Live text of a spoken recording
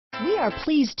We are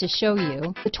pleased to show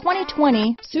you the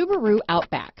 2020 Subaru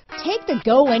Outback. Take the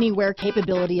go-anywhere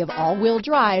capability of all-wheel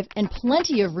drive and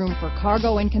plenty of room for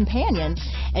cargo and companions,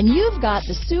 and you've got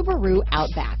the Subaru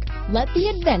Outback. Let the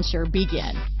adventure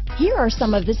begin. Here are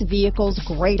some of this vehicle's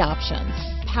great options: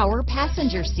 power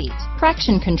passenger seat,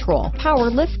 traction control,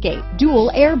 power liftgate,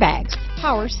 dual airbags,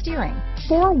 power steering,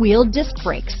 four-wheel disc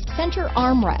brakes, center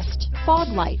armrest, fog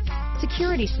lights,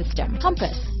 security system,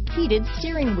 compass, heated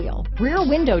steering wheel, rear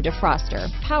window defroster,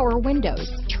 power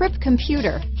windows, trip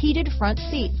computer, heated front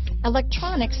seats,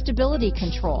 electronic stability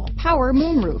control, power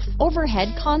moonroof, overhead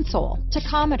console,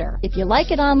 tachometer. If you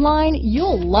like it online,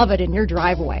 you'll love it in your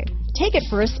driveway. Take it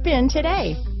for a spin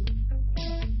today.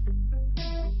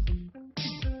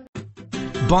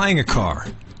 Buying a car,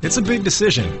 it's a big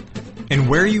decision, and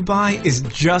where you buy is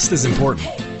just as important.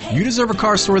 You deserve a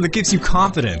car store that gives you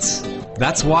confidence.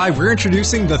 That's why we're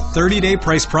introducing the 30-day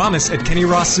price promise at Kenny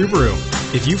Ross Subaru.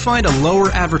 If you find a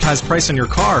lower advertised price on your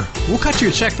car, we'll cut you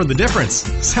a check for the difference.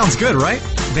 Sounds good, right?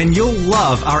 Then you'll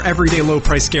love our everyday low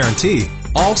price guarantee,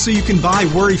 all so you can buy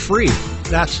worry-free.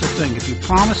 That's the thing. If you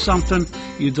promise something,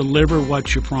 you deliver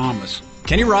what you promise.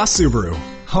 Kenny Ross Subaru,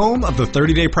 home of the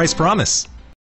 30-day price promise.